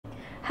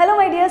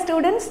my dear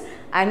students,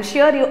 I'm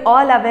sure you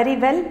all are very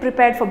well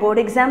prepared for board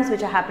exams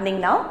which are happening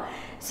now.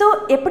 So,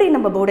 எப்படி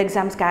நம்ம board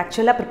exams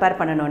actually prepare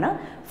பண்ணனும்னா,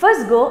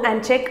 first go and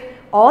check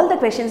all the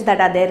questions that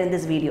are there in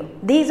this video.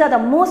 These are the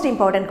most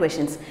important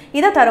questions.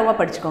 இத தரவா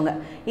படிச்சுக்கோங்க.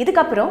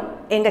 இதுக்கு அப்புறம்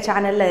எங்க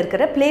சேனல்ல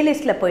இருக்கிற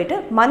பிளேலிஸ்ட்ல போய்ட்டு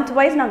month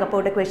wise நாங்க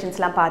போட்ட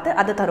questionsலாம் பார்த்து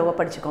அத தரவா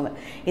படிச்சுக்கோங்க.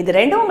 இது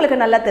ரெண்டும்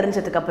உங்களுக்கு நல்லா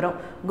தெரிஞ்சதுக்கு அப்புறம்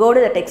go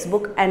to the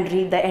textbook and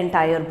read the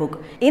entire book.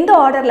 இந்த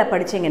ஆர்டர்ல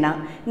படிச்சீங்கனா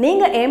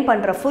நீங்க aim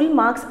பண்ற full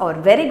marks or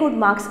very good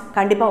marks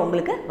கண்டிப்பா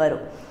உங்களுக்கு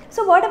வரும்.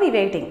 So what are we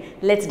waiting?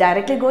 Let's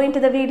directly go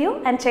into the video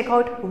and check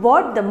out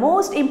what the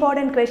most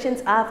important questions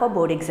are for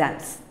board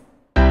exams.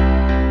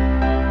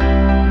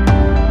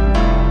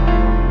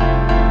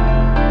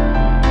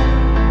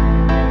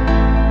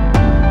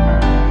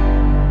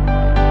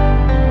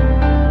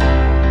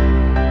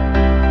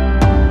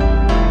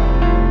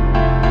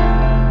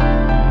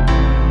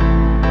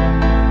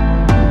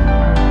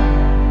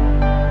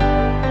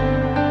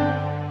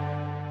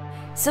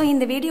 So in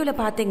the video la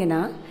pathina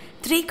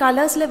 3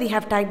 colors la we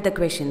have typed the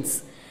questions.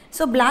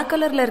 So black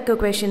color la irukka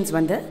questions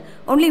vandu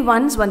only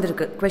once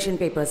vandirukku question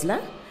papers la,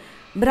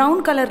 brown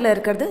color la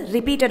irukkiradhu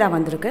repeated ah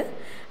vandirukku,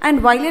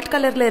 and violet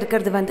color la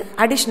irukkiradhu vandu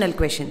additional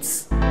questions.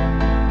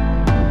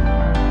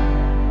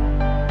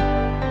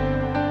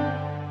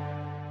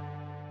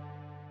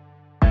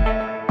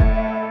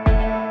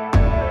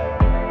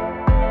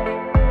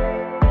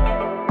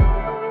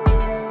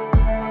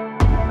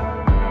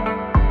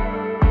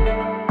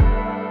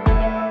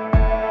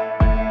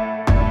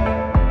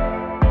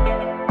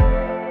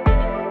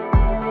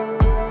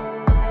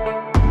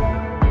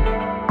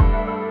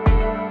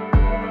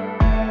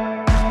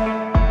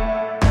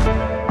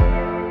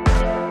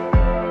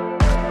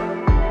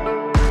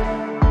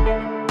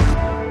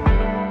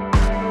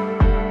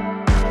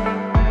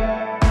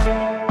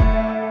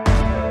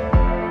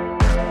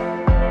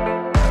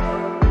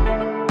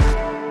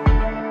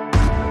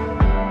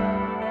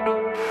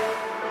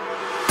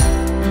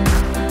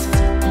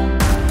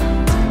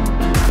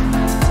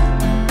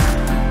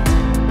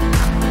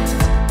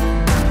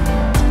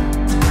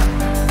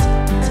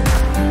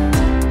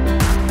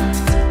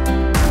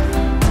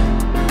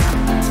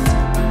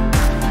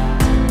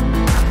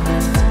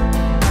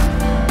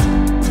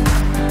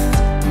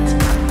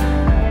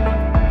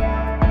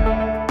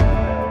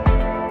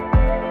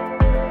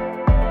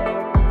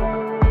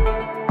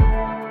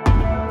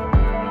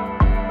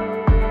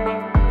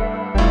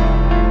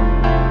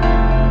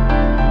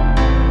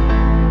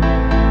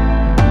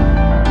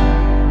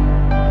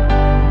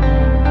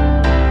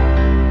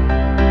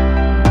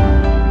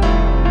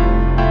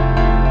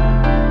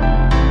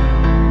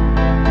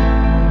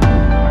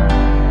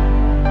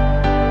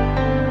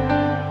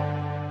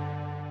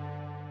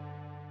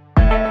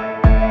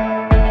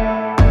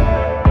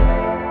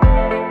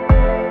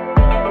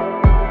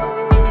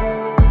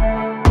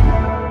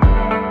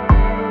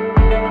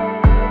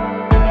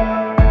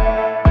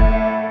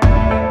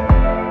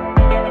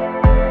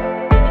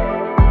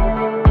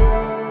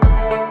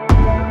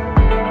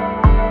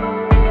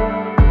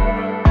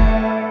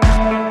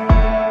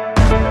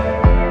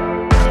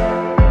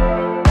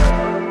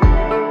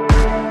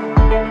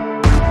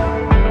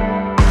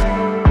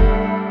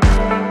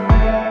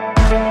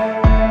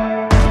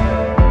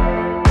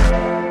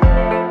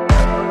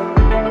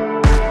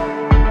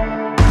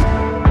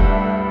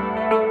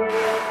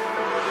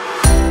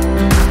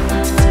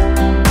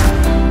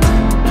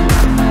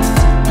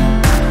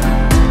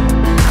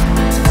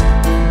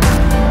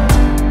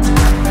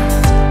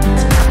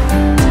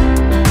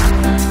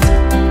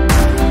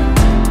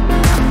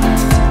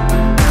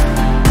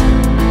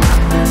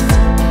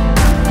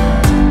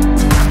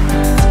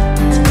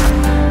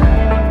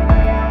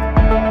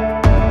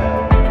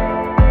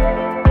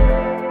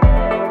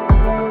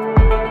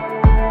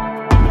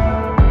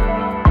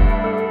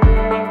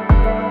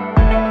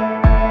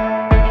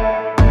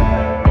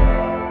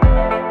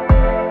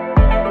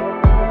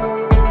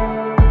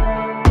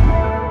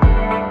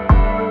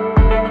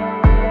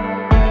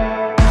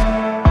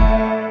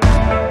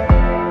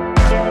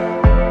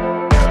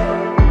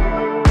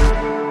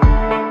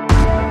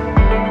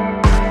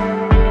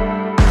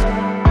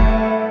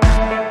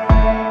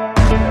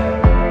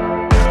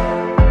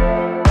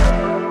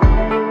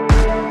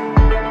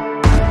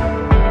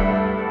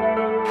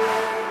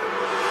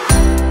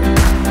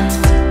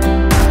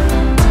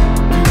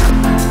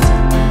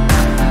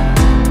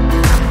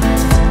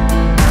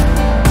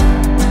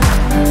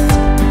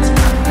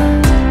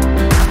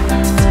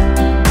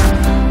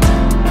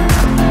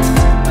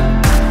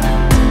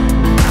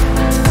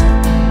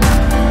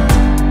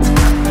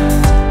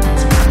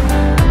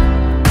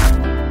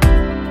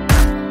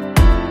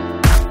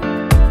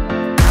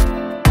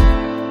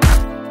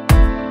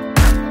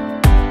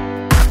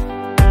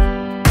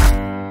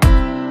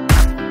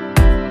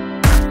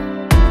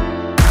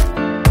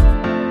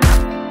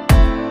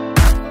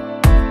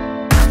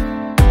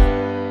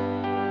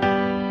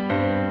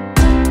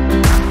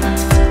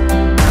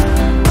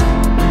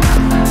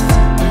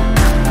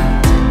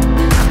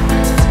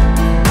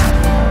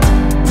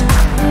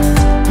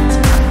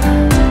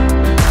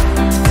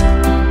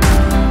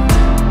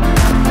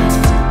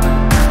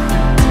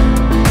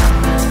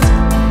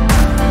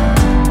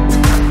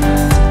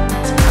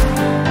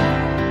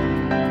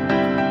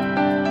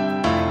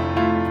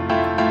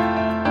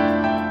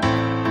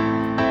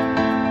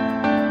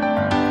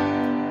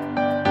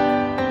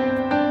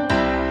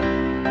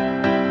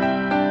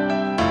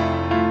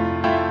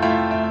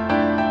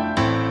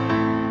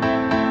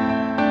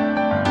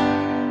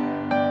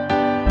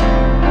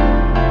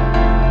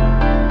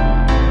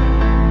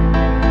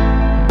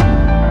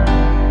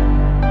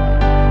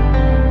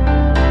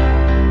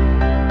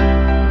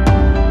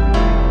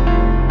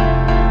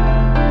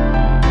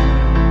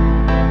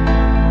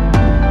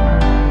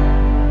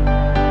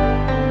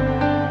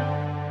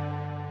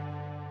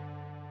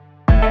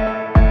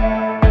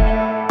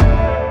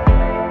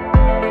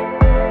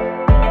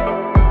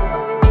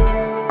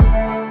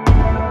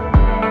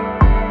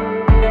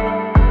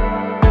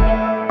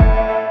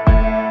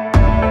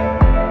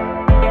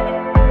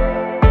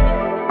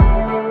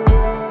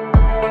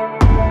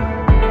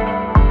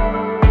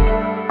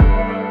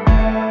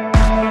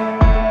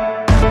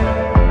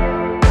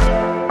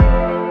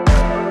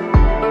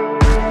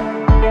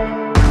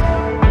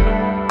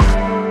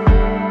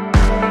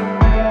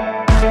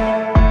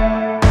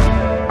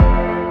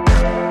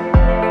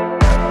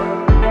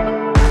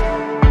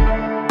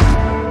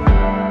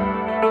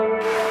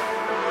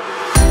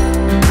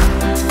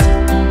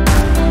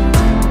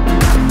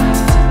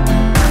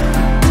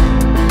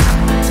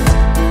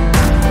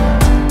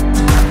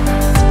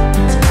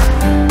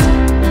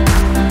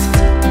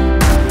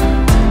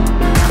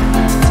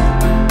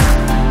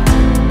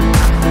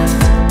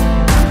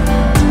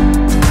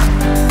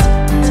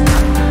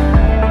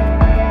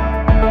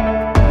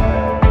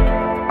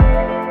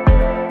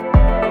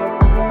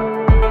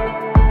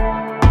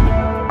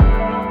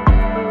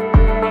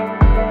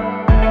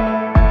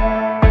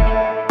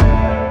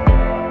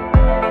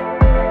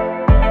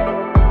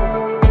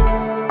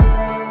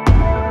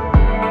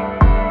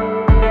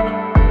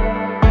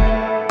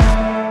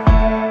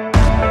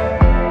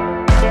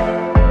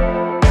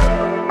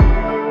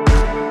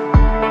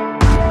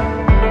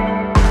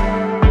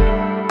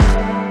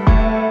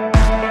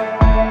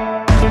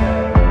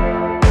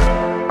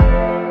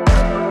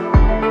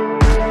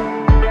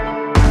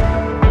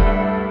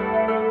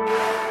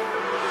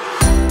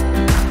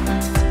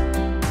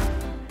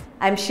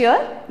 I'm sure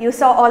you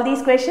saw all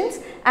these questions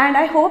and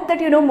I hope that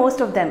you know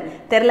most of them.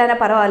 Therlana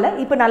paravalla,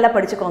 ipo nalla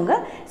padichukonga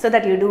so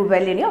that you do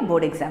well in your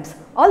board exams.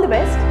 All the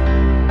best.